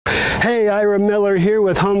Hey, Ira Miller here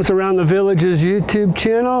with Homes Around the Village's YouTube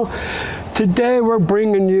channel. Today we're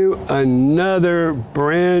bringing you another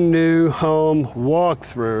brand new home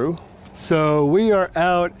walkthrough. So we are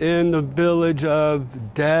out in the village of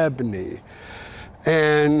Dabney.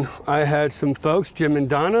 And I had some folks, Jim and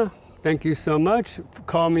Donna, thank you so much,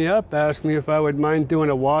 call me up, asked me if I would mind doing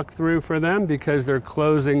a walkthrough for them because they're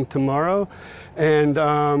closing tomorrow.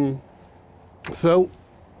 And so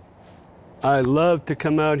I love to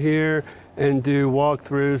come out here and do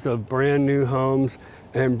walkthroughs of brand new homes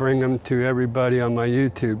and bring them to everybody on my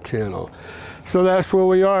YouTube channel. So that's where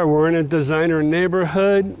we are. We're in a designer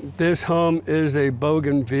neighborhood. This home is a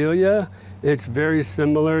bougainvillea. It's very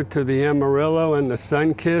similar to the Amarillo and the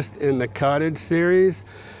Sunkissed in the Cottage series.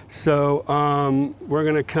 So we're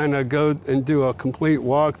gonna kind of go and do a complete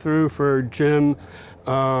walkthrough for Jim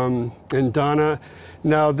and Donna.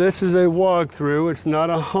 Now this is a walkthrough, it's not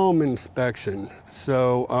a home inspection.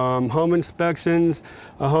 So home inspections,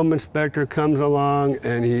 a home inspector comes along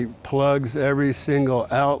and he plugs every single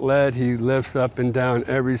outlet, he lifts up and down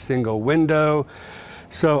every single window.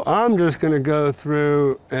 So I'm just gonna go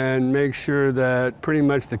through and make sure that pretty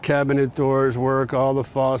much the cabinet doors work, all the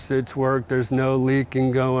faucets work, there's no leaking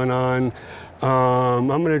going on. I'm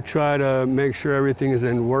gonna try to make sure everything is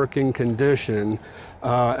in working condition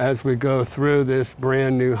as we go through this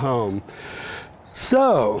brand new home.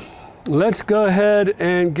 So let's go ahead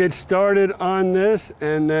and get started on this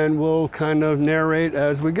and then we'll kind of narrate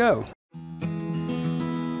as we go.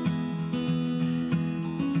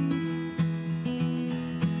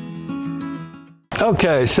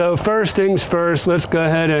 Okay, so first things first, let's go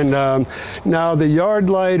ahead and, now the yard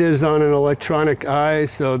light is on an electronic eye,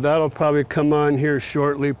 so that'll probably come on here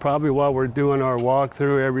shortly, probably while we're doing our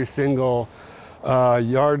walkthrough. Every single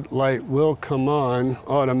yard light will come on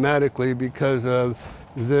automatically because of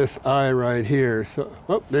this eye right here. So,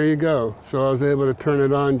 oh, there you go. So I was able to turn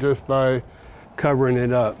it on just by covering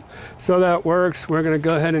it up. So that works. We're gonna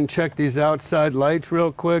go ahead and check these outside lights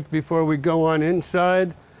real quick before we go on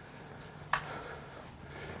inside.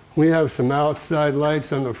 We have some outside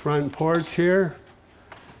lights on the front porch here.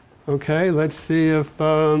 Okay, let's see if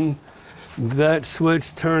that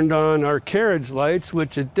switch turned on our carriage lights,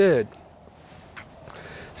 which it did.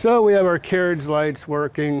 So we have our carriage lights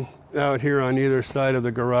working out here on either side of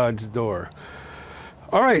the garage door.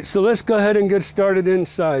 All right, so let's go ahead and get started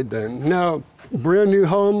inside then. Now, brand new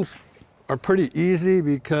homes are pretty easy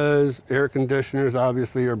because air conditioners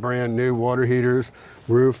obviously are brand new, water heaters,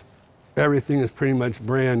 roof, everything is pretty much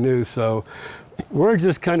brand new. So we're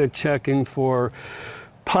just kind of checking for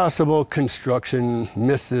possible construction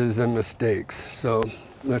misses and mistakes. So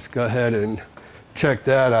let's go ahead and check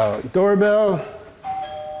that out. Doorbell,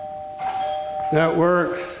 that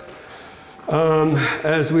works.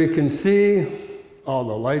 As we can see, all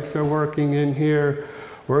the lights are working in here.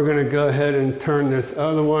 We're gonna go ahead and turn this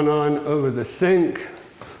other one on over the sink.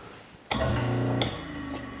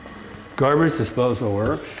 Garbage disposal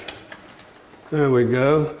works. There we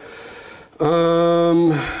go.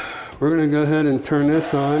 We're gonna go ahead and turn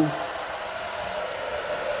this on.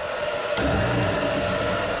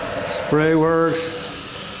 Spray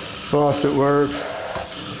works, faucet works,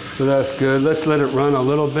 so that's good. Let's let it run a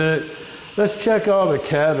little bit. Let's check all the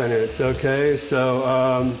cabinets, okay?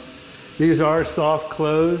 So these are soft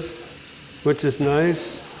close, which is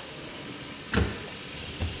nice.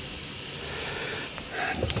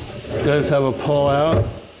 It does have a pull out.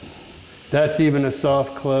 That's even a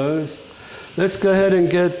soft close. Let's go ahead and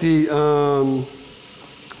get the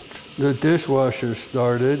dishwasher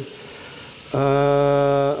started.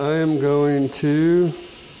 I am going to,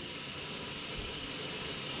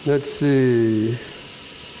 let's see.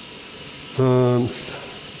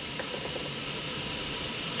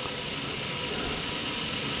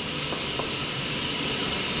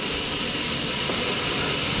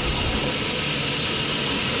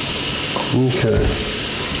 Okay.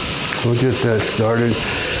 We'll get that started.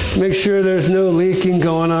 Make sure there's no leaking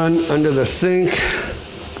going on under the sink,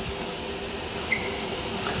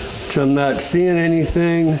 which I'm not seeing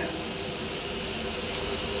anything.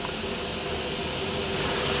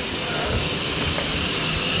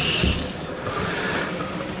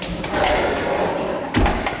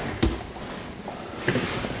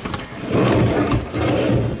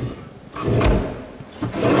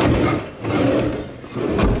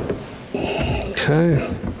 Okay.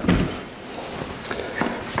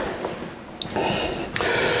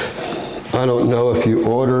 I don't know if you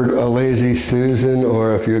ordered a Lazy Susan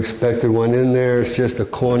or if you expected one in there. It's just a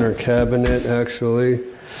corner cabinet, actually.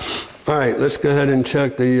 All right, let's go ahead and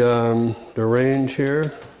check the range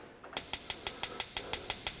here.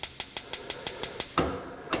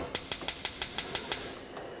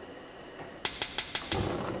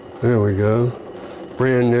 There we go.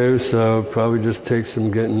 Brand new, so probably just takes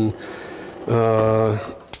some getting the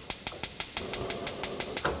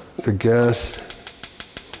gas.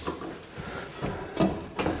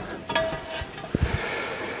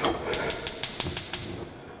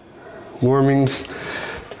 Warming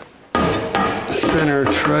center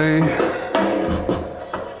tray.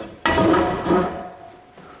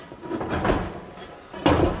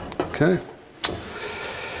 Okay.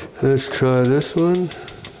 Let's try this one.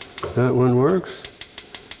 That one works.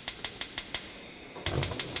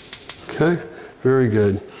 Okay, very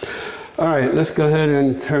good. All right, let's go ahead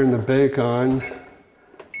and turn the bake on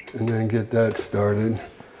and then get that started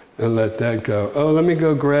and let that go. Oh, let me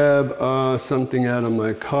go grab something out of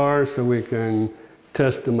my car so we can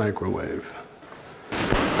test the microwave.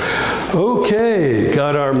 Okay,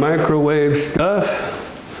 got our microwave stuff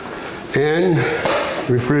and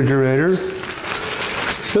refrigerator.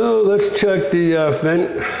 So let's check the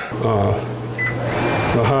vent.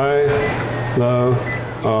 So high, low,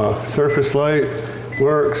 surface light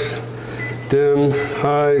works. Dim,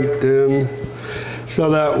 high, dim. So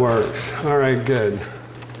that works. All right, good.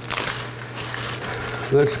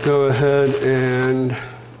 Let's go ahead and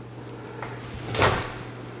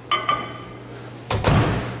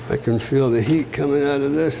I can feel the heat coming out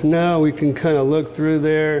of this. Now we can kind of look through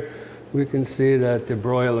there. We can see that the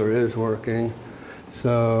broiler is working.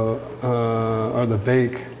 So, or the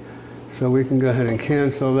bake. So we can go ahead and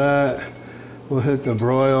cancel that. We'll hit the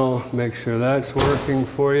broil, make sure that's working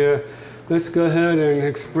for you. Let's go ahead and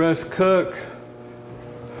express cook.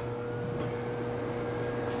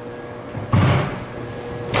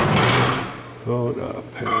 Hold up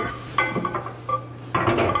here.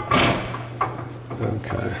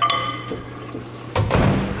 Okay.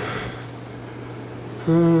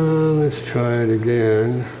 Let's try it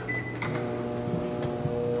again.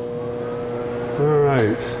 All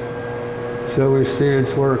right, so we see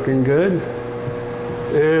it's working good,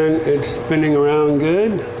 and it's spinning around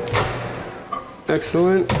good.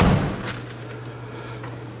 Excellent.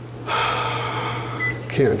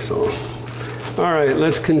 Cancel. All right,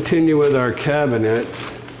 let's continue with our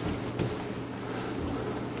cabinets.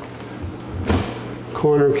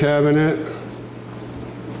 Corner cabinet.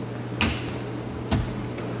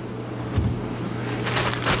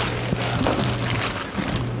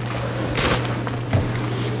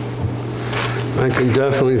 I can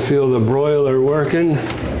definitely feel the broiler working.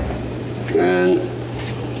 And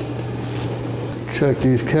check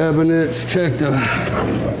these cabinets, check the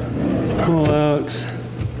pull-outs.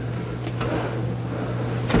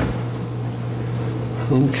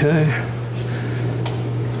 Okay.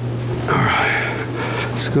 All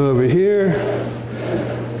right, let's go over here.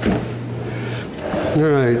 All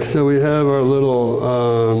right, so we have our little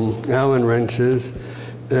Allen wrenches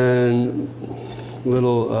and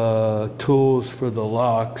little tools for the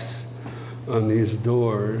locks on these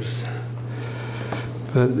doors.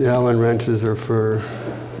 But the Allen wrenches are for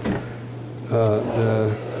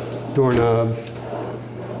the doorknobs.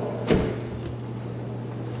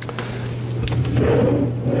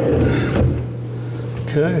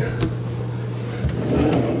 Okay.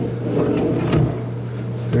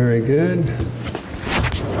 Very good.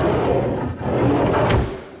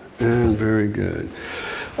 And very good.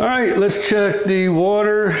 All right, let's check the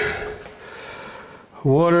water.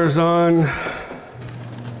 Water's on.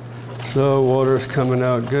 So water's coming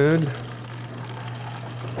out good.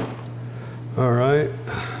 All right.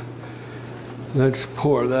 Let's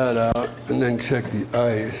pour that out and then check the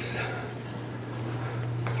ice.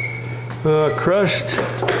 Crushed.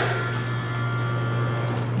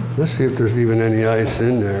 Let's see if there's even any ice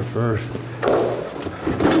in there first.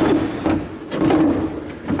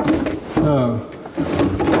 Oh,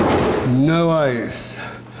 no ice.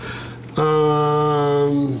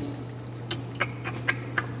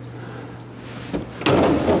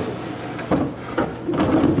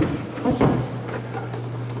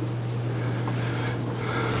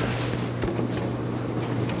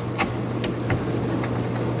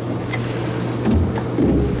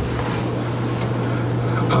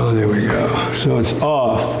 Oh, there we go. So it's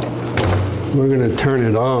off. We're going to turn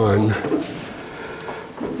it on.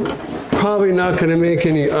 Probably not going to make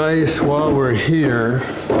any ice while we're here,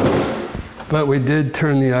 but we did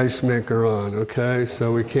turn the ice maker on, okay?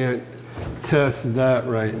 So we can't test that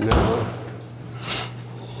right now.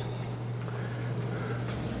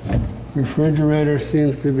 Refrigerator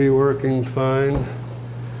seems to be working fine.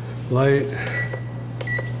 Light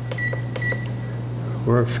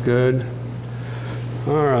works good.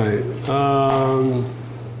 All right.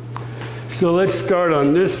 So let's start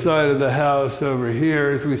on this side of the house over here.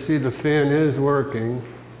 As we see, the fan is working.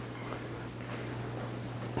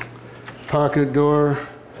 pocket door.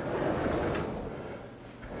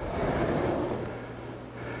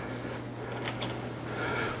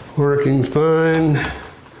 Working fine.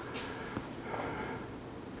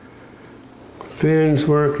 Fan's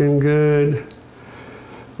working good.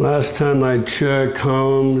 Last time I checked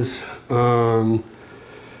homes,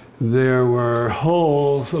 there were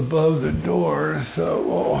holes above the door, so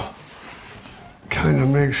we'll kind of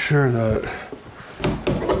make sure that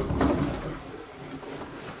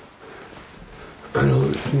I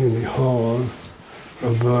don't see any holes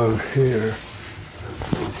above here.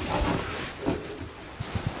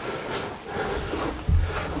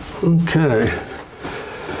 Okay,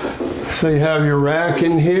 so you have your rack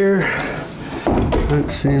in here.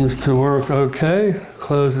 That seems to work okay,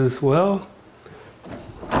 closes well.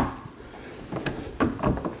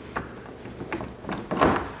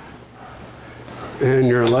 And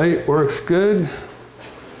your light works good.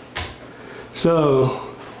 So,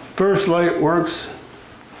 first light works,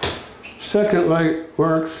 second light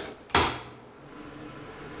works.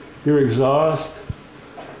 Your exhaust,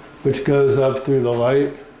 which goes up through the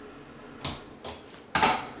light.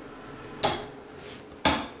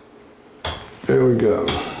 There we go.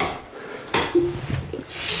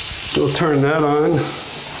 We'll turn that on.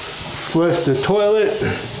 Flush the toilet.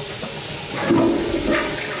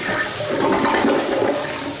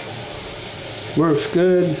 Works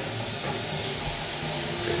good.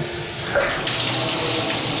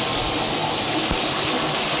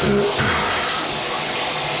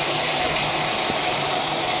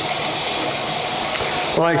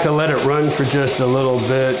 I like to let it run for just a little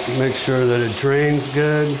bit, make sure that it drains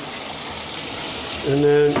good. And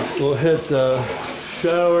then we'll hit the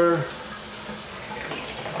shower.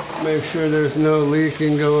 Make sure there's no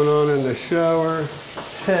leaking going on in the shower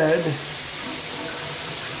head,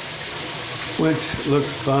 which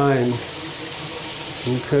looks fine.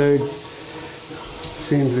 Okay,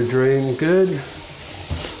 seems to drain good.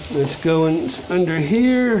 Let's go in under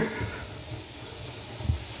here.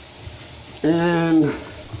 And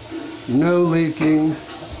no leaking.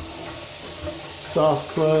 Soft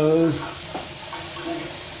close.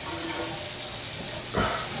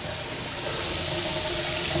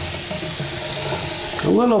 A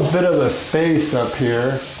little bit of a space up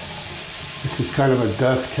here. This is kind of a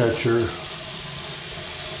dust catcher.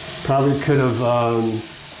 Probably could have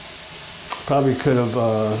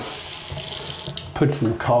put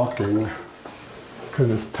some caulking because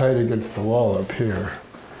it's tight against the wall up here.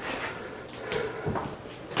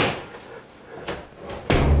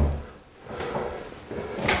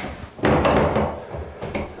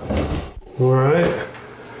 All right.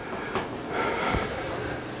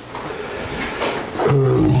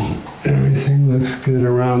 Everything looks good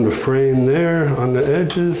around the frame there on the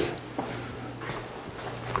edges.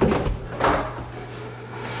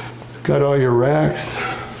 Got all your racks.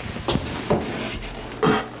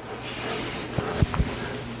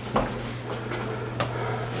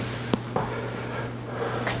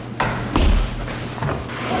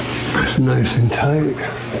 It's nice and tight.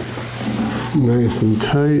 Nice and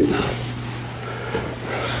tight.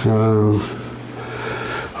 So,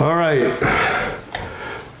 all right.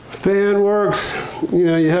 Fan works. You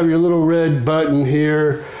know, you have your little red button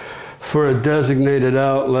here for a designated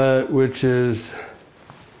outlet, which is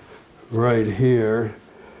right here.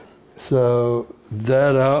 So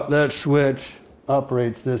that switch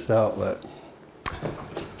operates this outlet.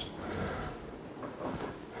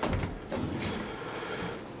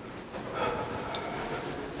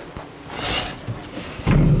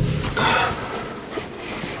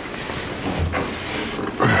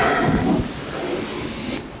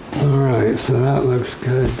 So that looks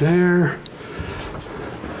good there.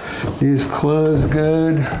 These close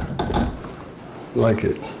good. Like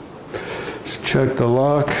it. Let's check the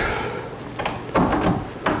lock.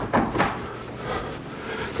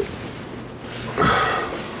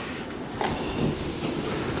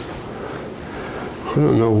 I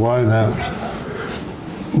don't know why that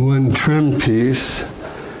one trim piece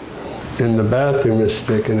in the bathroom is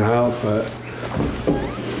sticking out, but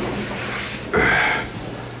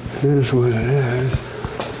it is what it is.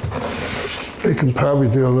 They can probably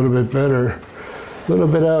do a little bit better. A little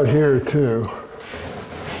bit out here too.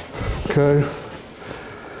 Okay.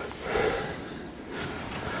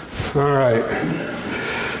 All right.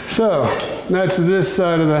 So that's this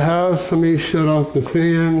side of the house. Let me shut off the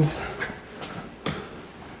fans.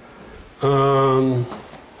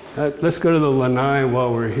 Let's go to the Lanai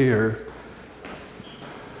while we're here.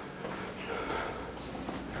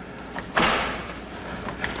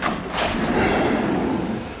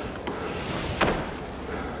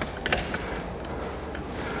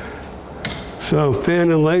 So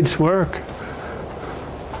fan and lights work.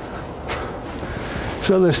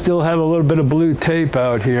 So they still have a little bit of blue tape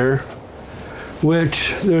out here,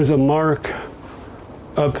 which there's a mark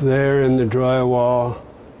up there in the drywall.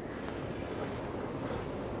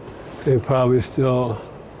 They probably still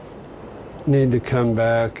need to come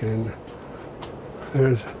back, and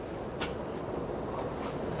there's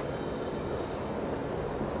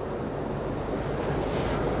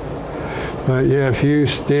but yeah, if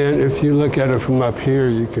you look at it from up here,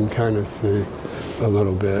 you can kind of see a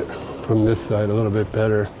little bit. From this side, a little bit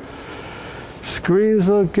better. Screens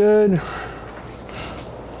look good.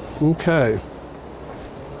 Okay.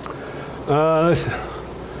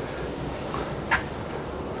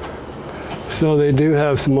 So they do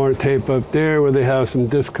have some more tape up there where they have some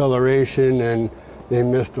discoloration, and they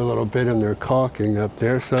missed a little bit in their caulking up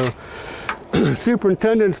there. So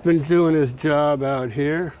superintendent's been doing his job out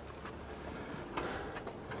here.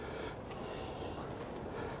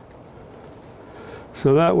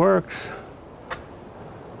 So that works.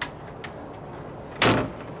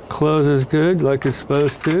 Closes good like it's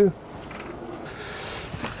supposed to.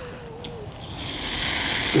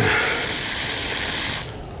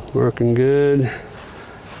 Working good.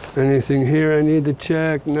 Anything here I need to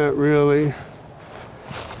check? Not really.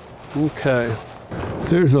 Okay.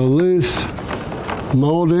 There's a loose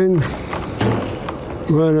molding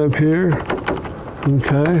right up here.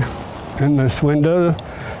 Okay. In this window.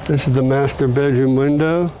 This is the master bedroom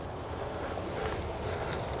window.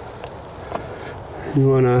 You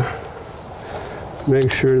want to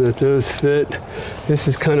make sure that those fit. This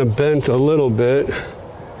is kind of bent a little bit.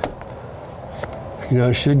 You know,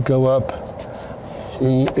 it should go up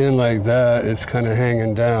in like that. It's kind of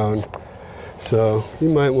hanging down. So you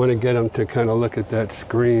might want to get them to kind of look at that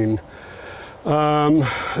screen.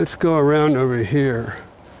 Let's go around over here.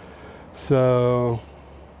 So,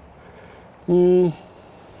 when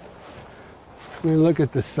you look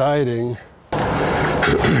at the siding,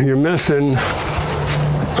 you're missing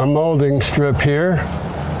a molding strip here.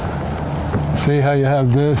 See how you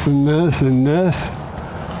have this and this and this,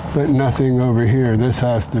 but nothing over here. This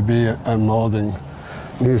has to be a molding.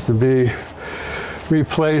 Needs to be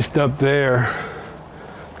replaced up there.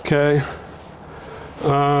 Okay.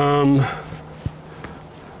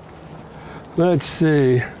 Let's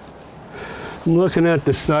see. I'm looking at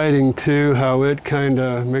the siding too, how it kind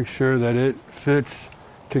of makes sure that it fits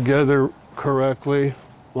together correctly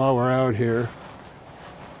while we're out here.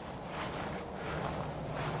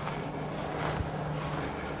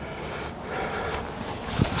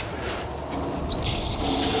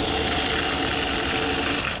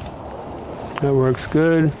 That works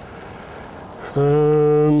good.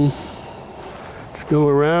 Let's go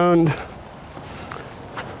around.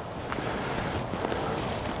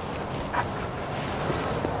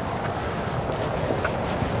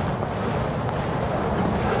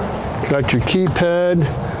 Got your keypad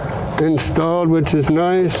installed, which is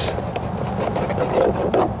nice.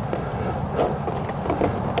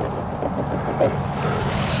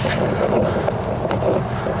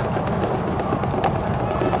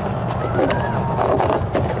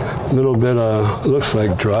 A little bit of, looks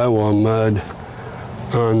like drywall mud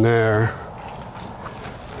on there.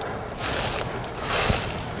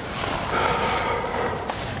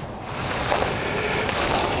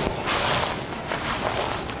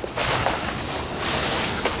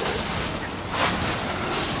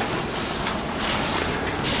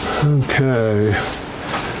 Okay,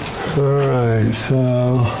 all right,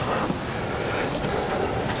 so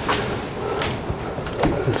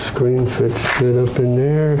the screen fits good up in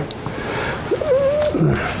there.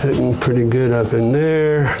 Fitting pretty good up in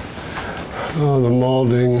there. Oh, the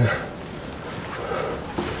molding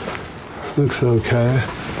looks okay.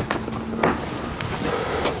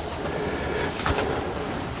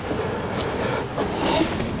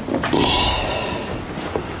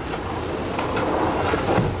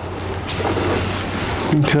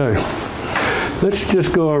 Okay, let's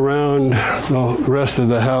just go around the rest of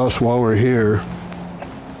the house while we're here.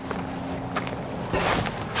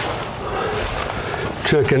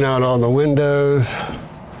 Checking out all the windows.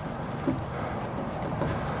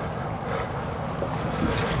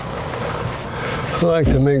 I like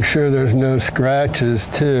to make sure there's no scratches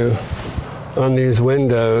too on these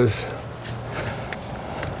windows.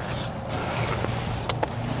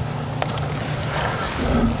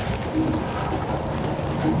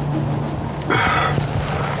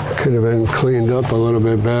 Could have been cleaned up a little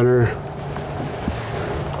bit better.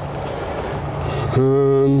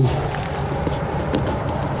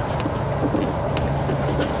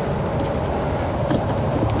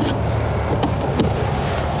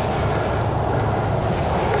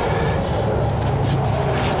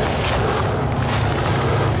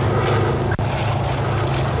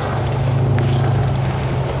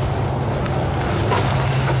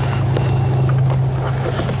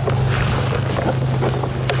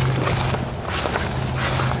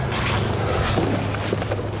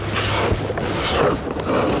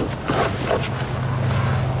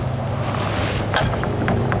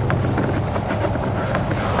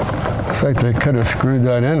 like they could have screwed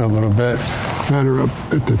that in a little bit better up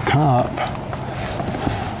at the top.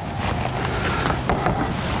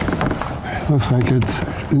 Looks like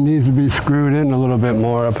it needs to be screwed in a little bit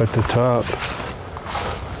more up at the top.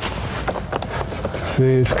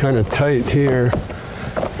 See, it's kind of tight here.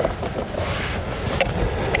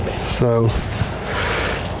 So,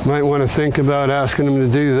 might want to think about asking them to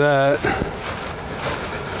do that.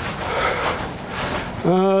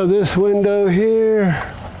 This window here.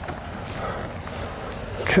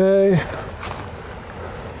 Okay.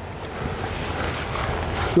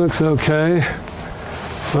 Looks okay.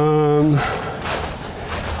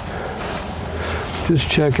 Just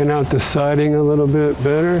checking out the siding a little bit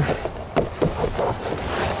better.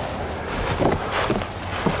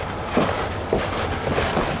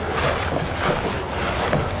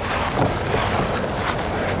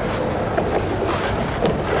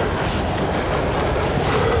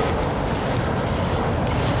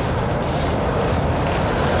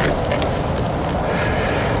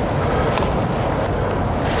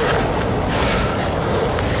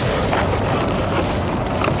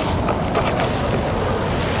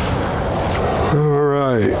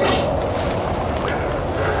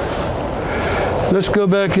 Let's go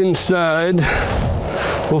back inside.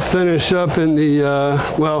 We'll finish up in the,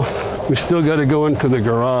 well, we still got to go into the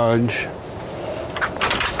garage.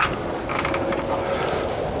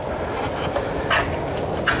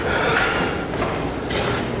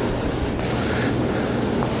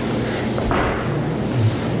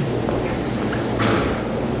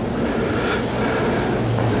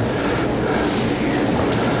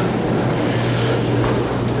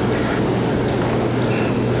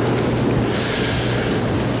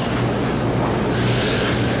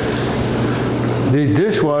 The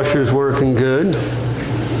dishwasher's working good,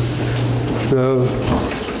 so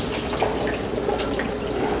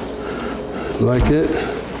like it.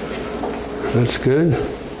 That's good.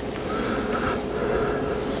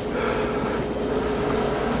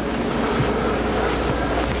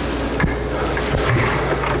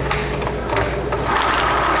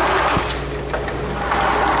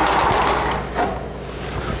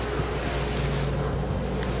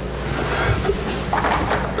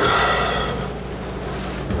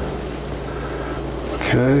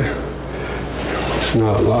 Okay, it's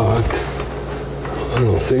not locked. I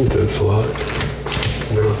don't think that's locked.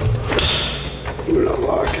 No, I'm gonna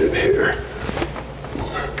lock it here.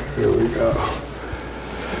 Here we go.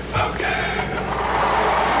 Okay.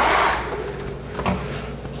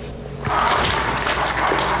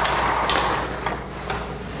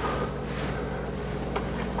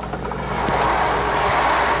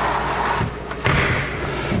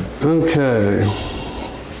 Okay.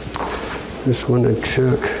 Just want to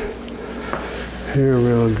check here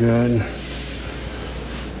real good.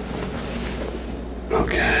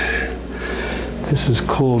 Okay. This is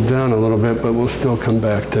cooled down a little bit, but we'll still come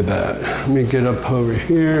back to that. Let me get up over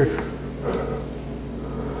here.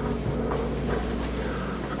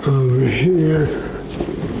 Over here.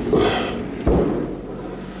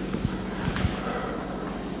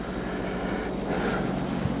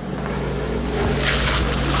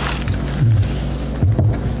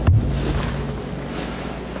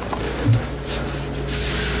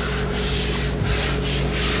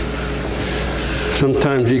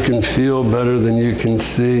 Sometimes you can feel better than you can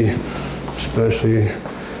see, especially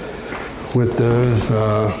with those,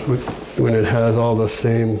 when it has all the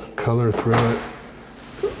same color through it.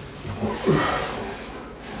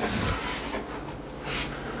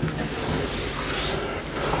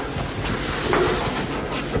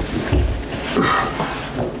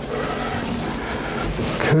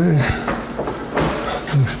 Okay,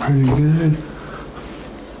 looks pretty good.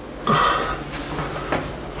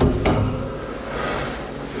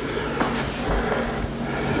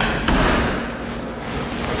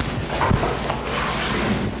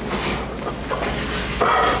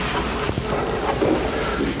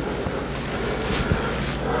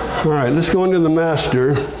 All right, let's go into the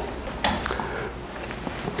master.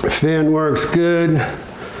 Fan works good.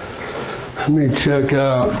 Let me check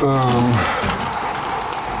out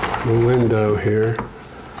the window here.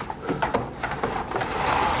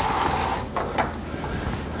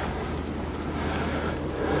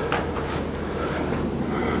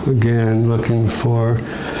 Again, looking for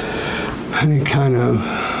any kind of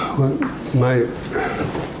what might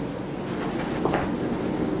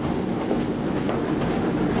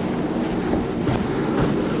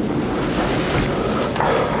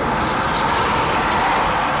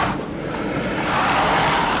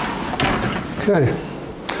Okay,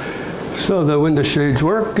 so the window shades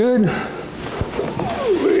work good.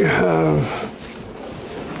 We have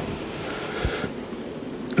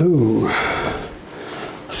Ooh.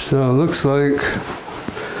 So it looks like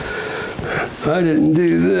I didn't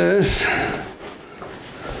do this.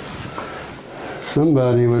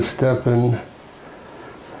 Somebody was stepping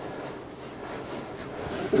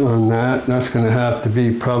on that. That's going to have to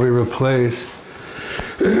be probably replaced.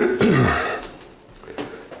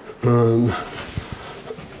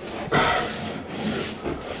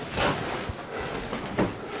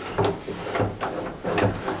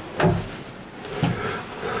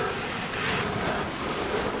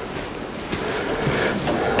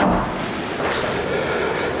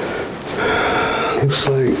 Looks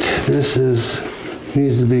like this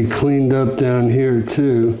needs to be cleaned up down here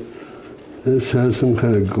too. This has some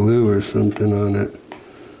kind of glue or something on it.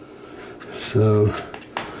 So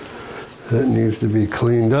that needs to be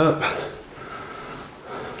cleaned up.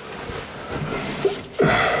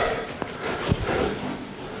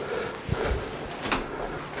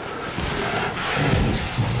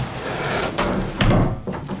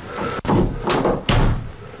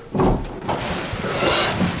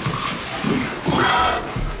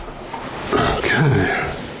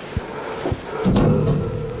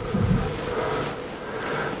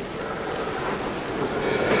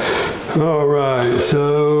 All right,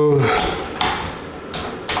 so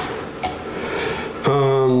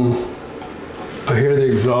I hear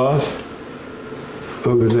the exhaust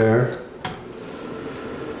over there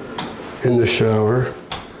in the shower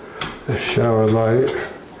light,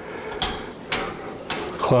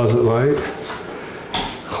 closet light.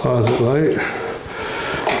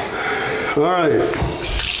 All right.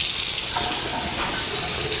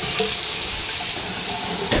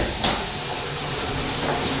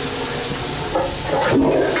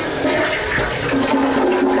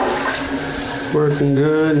 Working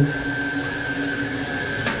good.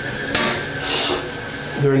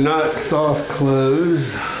 They're not soft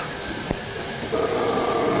close.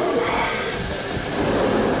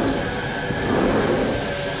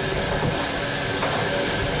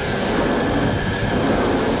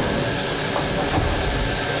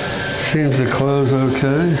 Seems to close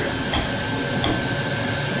okay.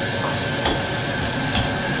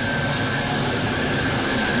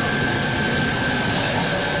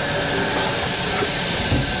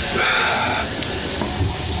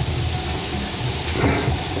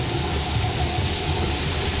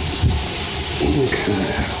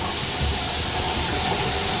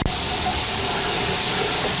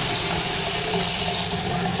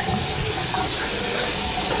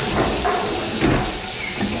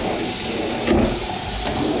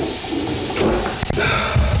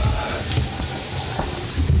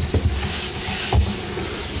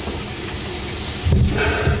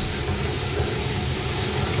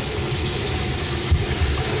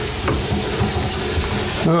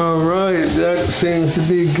 All right, that seems to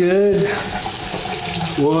be good.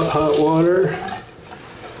 Hot water.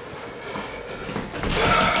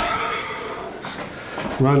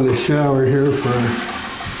 Run the shower here for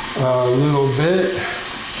a little bit.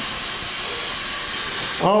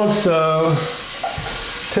 Also,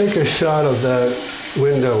 take a shot of that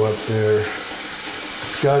window up there.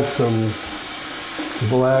 It's got some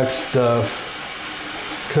black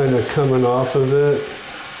stuff kind of coming off of it.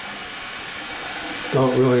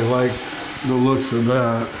 Don't really like the looks of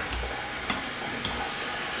that.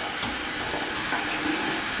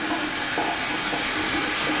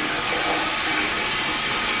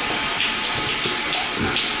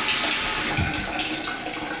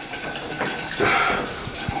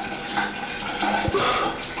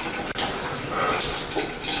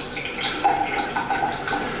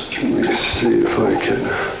 Let me see if I can.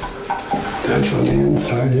 That's on the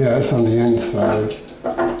inside. Yeah, that's on the inside.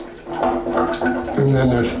 And then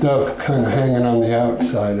there's stuff kind of hanging on the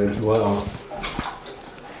outside as well.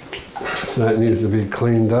 So that needs to be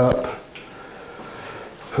cleaned up.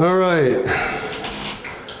 All right.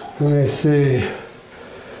 Let me see.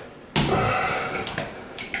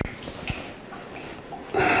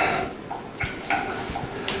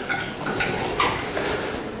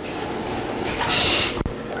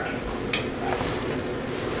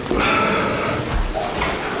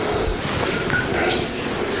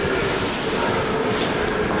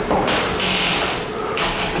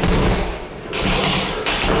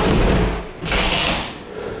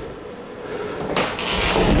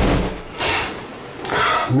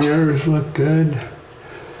 Mirrors look good.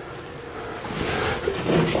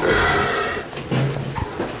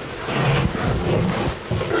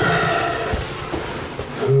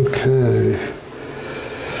 Okay.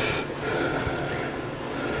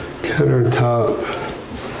 Countertop.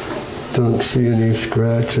 Don't see any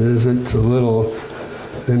scratches. It's a little,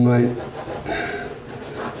 they might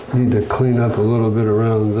Need to clean up a little bit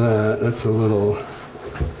around that. That's a little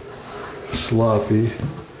sloppy.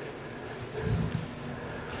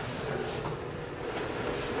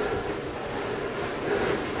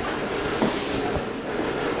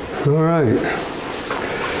 All right.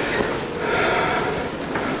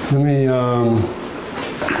 Let me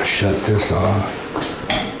shut this off.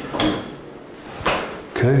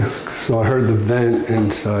 Okay, so I heard the vent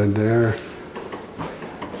inside there.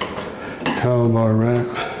 Towel bar rack.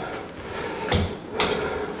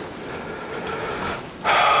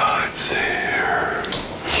 Let's see here.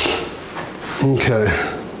 Okay.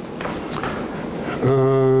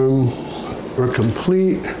 We're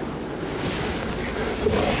complete.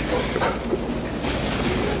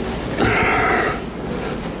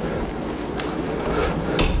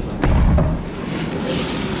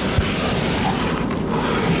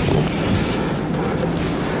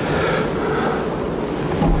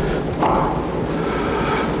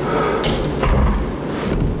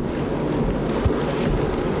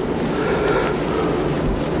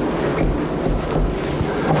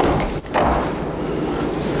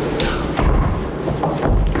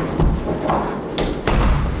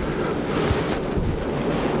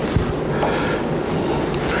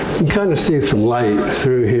 You can kind of see some light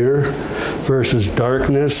through here versus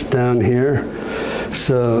darkness down here.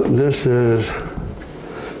 So this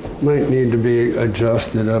might need to be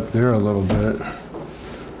adjusted up there a little bit.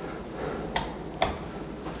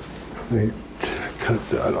 Let me cut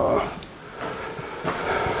that off.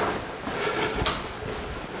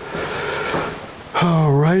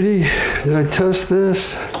 Alrighty, did I test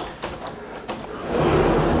this?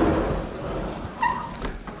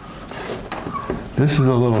 This is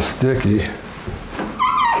a little sticky.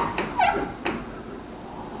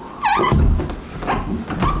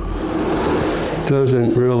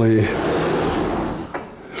 Doesn't really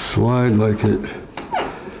slide like it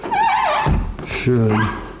should.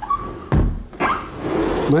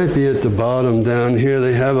 Might be at the bottom down here.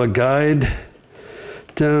 They have a guide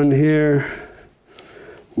down here.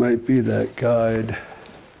 Might be that guide.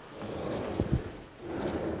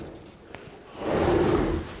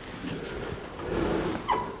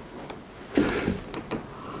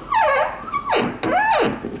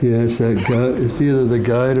 Yeah, it's that guide. It's either the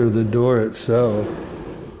guide or the door itself.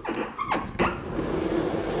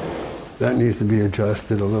 That needs to be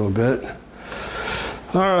adjusted a little bit.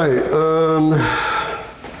 All right,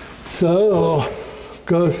 so I'll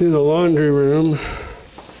go through the laundry room.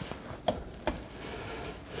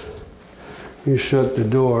 You shut the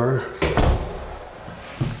door.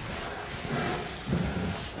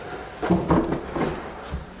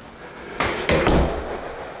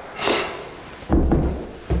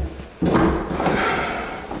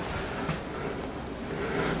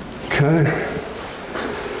 Okay.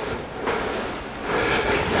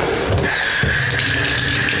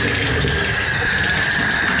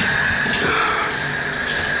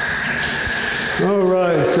 All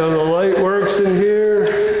right, so the light works in here.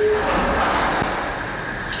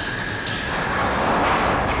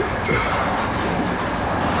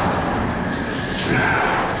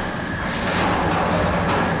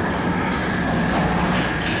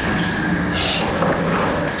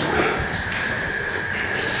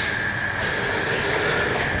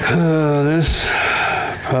 This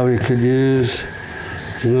probably could use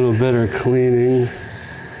a little better cleaning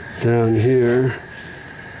down here.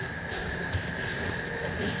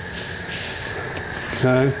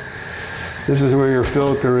 Okay, this is where your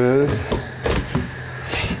filter is.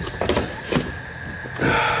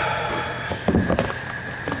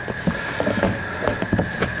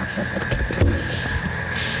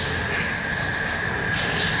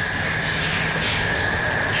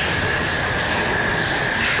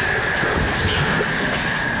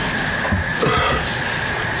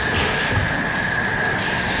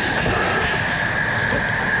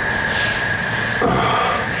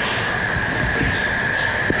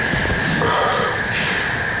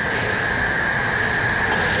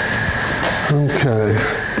 Okay,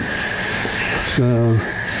 so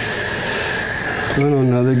I don't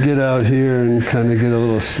know, they get out here and kind of get a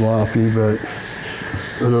little sloppy, but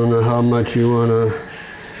I don't know how much you want to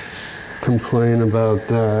complain about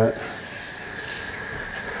that.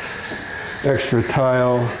 Extra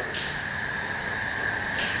tile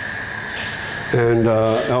and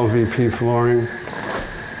LVP flooring.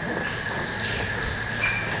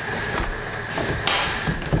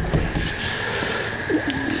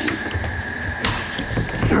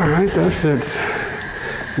 All right, that fits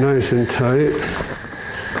nice and tight.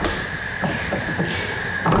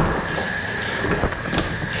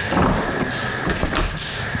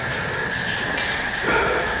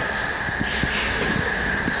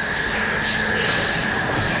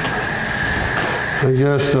 I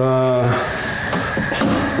guess,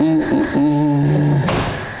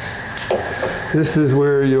 this is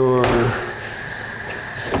where your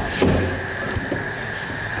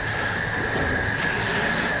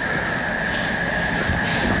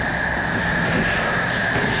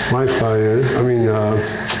Wi-Fi is,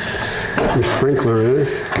 your sprinkler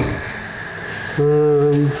is.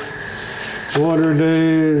 Water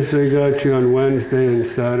days, they got you on Wednesday and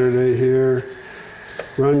Saturday here.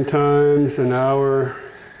 Run times, an hour.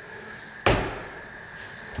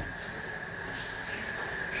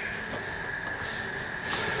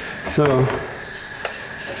 So,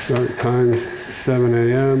 start times 7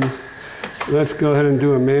 a.m. Let's go ahead and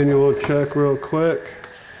do a manual check real quick.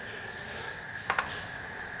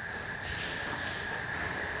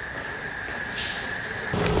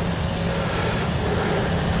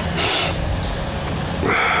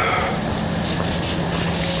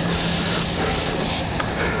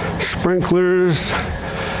 Sprinklers,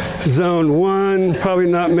 zone 1, probably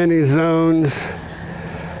not many zones.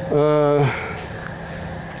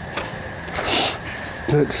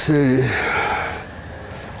 Let's see.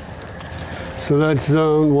 So that's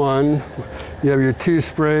zone 1. You have your 2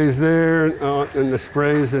 sprays there and the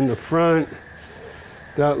sprays in the front.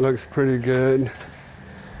 That looks pretty good.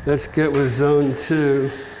 Let's get with zone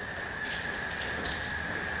 2.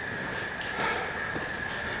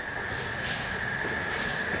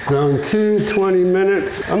 Zone 2, 20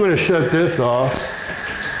 minutes. I'm going to shut this off.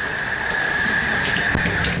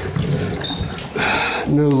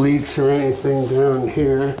 No leaks or anything down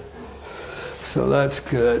here, so that's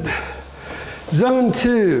good. Zone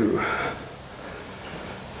 2.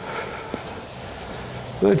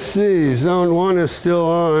 Let's see, zone 1 is still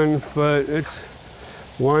on, but it's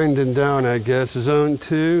winding down, I guess. Zone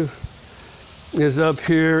 2 is up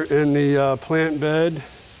here in the plant bed.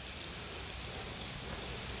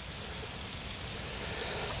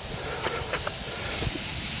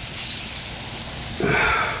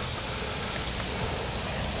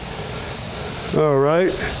 All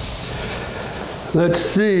right, let's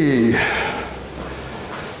see,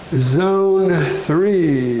 zone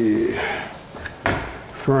 3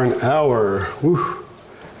 for an hour. Whew.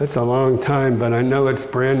 That's a long time, but I know it's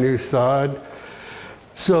brand new sod,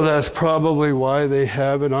 so that's probably why they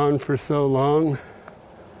have it on for so long.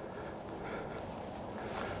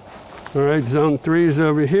 All right, zone 3 is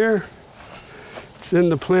over here. It's in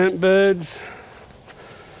the plant beds.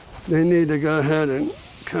 They need to go ahead and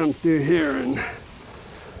come through here and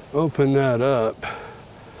open that up.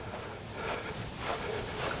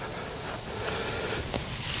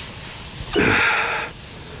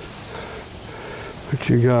 What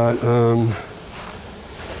you got?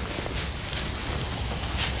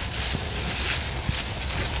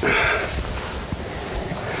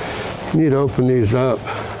 You need to open these up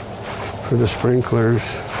for the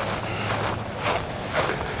sprinklers.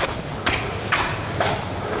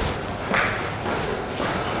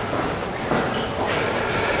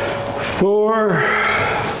 For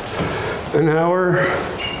an hour.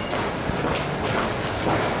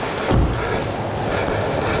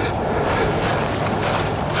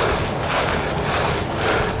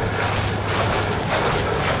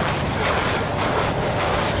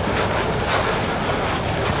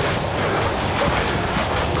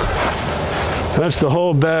 That's the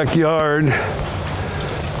whole backyard.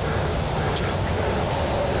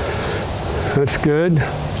 That's good.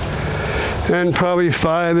 And probably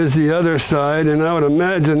 5 is the other side, and I would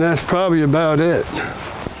imagine that's probably about it.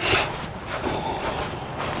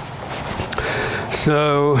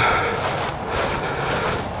 So,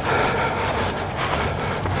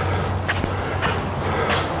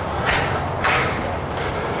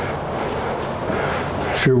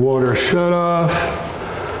 it's your water shut off.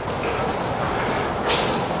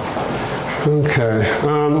 Okay,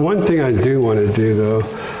 one thing I do want to do though,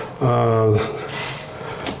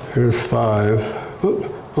 here's 5.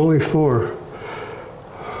 Oop, only 4.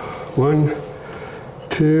 1,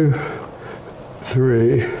 2,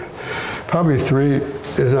 3. Probably 3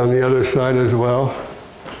 is on the other side as well.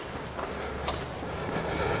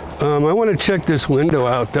 I want to check this window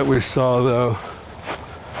out that we saw though.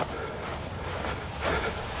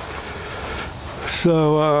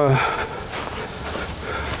 So,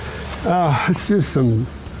 it's just some,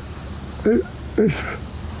 it's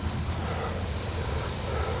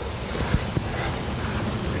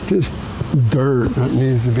just dirt that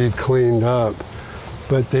needs to be cleaned up,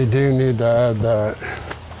 but they do need to add that.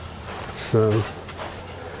 So,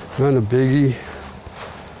 not a biggie.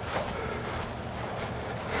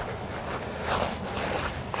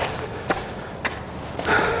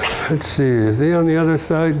 Let's see, is he on the other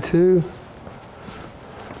side too?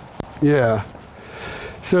 Yeah.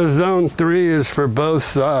 So zone 3 is for both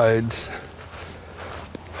sides.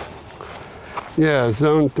 Yeah,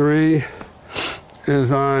 zone 3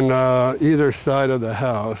 is on either side of the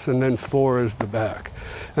house, and then 4 is the back.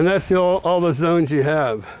 And that's all the zones you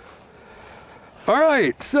have. All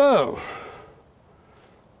right, so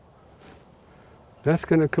that's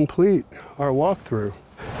going to complete our walkthrough.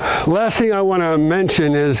 Last thing I want to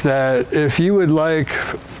mention is that if you would like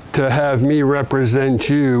to have me represent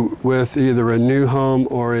you with either a new home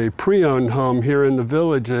or a pre-owned home here in the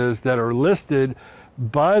Villages that are listed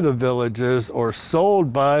by the Villages or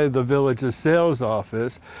sold by the Villages sales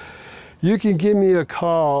office, you can give me a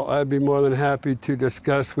call. I'd be more than happy to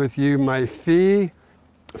discuss with you my fee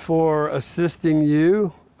for assisting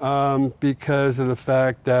you because of the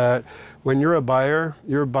fact that when you're a buyer,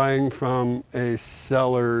 you're buying from a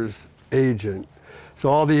seller's agent. So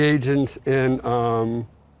all the agents in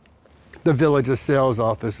the Villages sales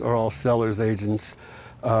office are all seller's agents.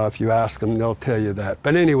 If you ask them, they'll tell you that.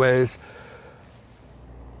 But anyways,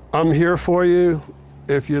 I'm here for you.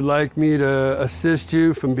 If you'd like me to assist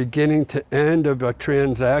you from beginning to end of a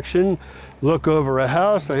transaction, look over a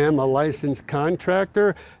house. I am a licensed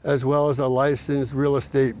contractor as well as a licensed real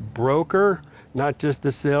estate broker, not just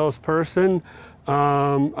a salesperson.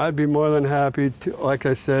 I'd be more than happy to, like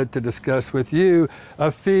I said, to discuss with you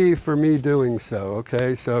a fee for me doing so,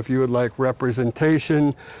 okay? So if you would like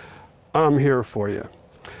representation, I'm here for you.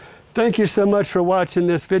 Thank you so much for watching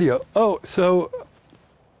this video. Oh, so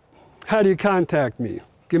how do you contact me?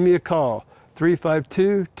 Give me a call,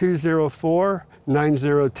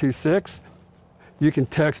 352-204-9026. You can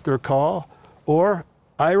text or call, or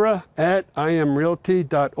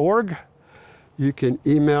ira@iamrealty.org. You can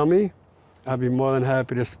email me. I'd be more than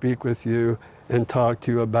happy to speak with you and talk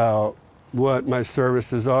to you about what my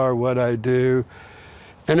services are, what I do,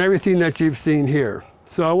 and everything that you've seen here.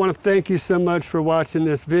 So I want to thank you so much for watching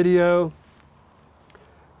this video.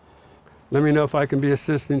 Let me know if I can be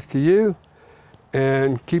assistance to you,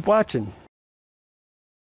 and keep watching.